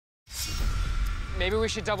Maybe we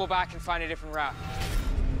should double back and find a different route.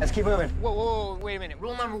 Let's keep moving. Whoa, whoa, whoa, wait a minute.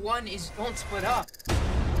 Rule number 1 is don't split up.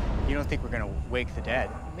 You don't think we're gonna wake the dead?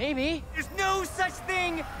 Maybe. There's no such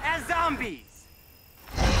thing as zombies.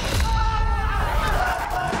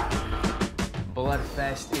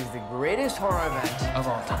 Bloodfest is the greatest horror event of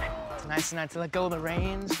all time. It's nice tonight to let go of the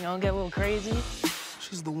reins, you know, get a little crazy.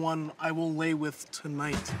 She's the one I will lay with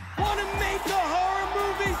tonight. Want to make a horror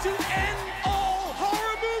movie to end all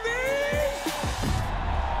horror movies?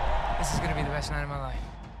 This is gonna be the best night of my life.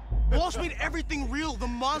 Walsh made everything real, the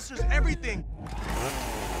monsters, everything.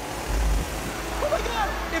 Oh my God!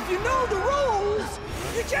 If you know the rules,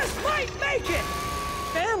 you just might make it.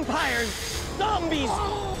 Vampires, zombies,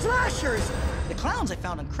 slashers. The clowns I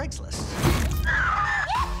found on Craigslist.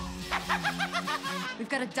 We've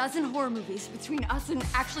got a dozen horror movies between us and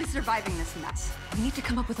actually surviving this mess. We need to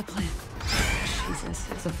come up with a plan. Jesus,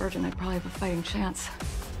 as a virgin, I'd probably have a fighting chance.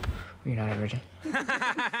 You're not a virgin.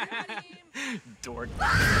 Dork.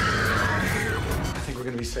 I think we're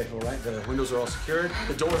gonna be safe, all right? The windows are all secured,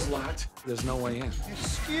 the door's locked. There's no way in.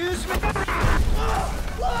 Excuse me.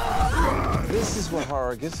 This is what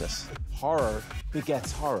horror gives us. Horror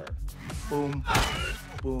begets horror. Boom,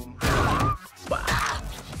 boom.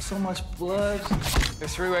 So much blood.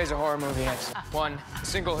 There's 3 ways a horror movie ends. 1, a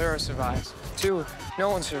single hero survives. 2, no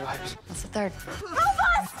one survives. What's the third?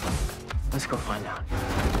 Let's go find out.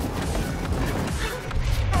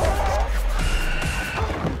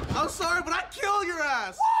 I'm sorry, but I'd kill your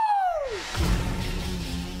ass.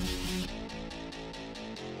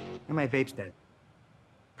 And my vape's dead.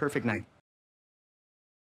 Perfect night.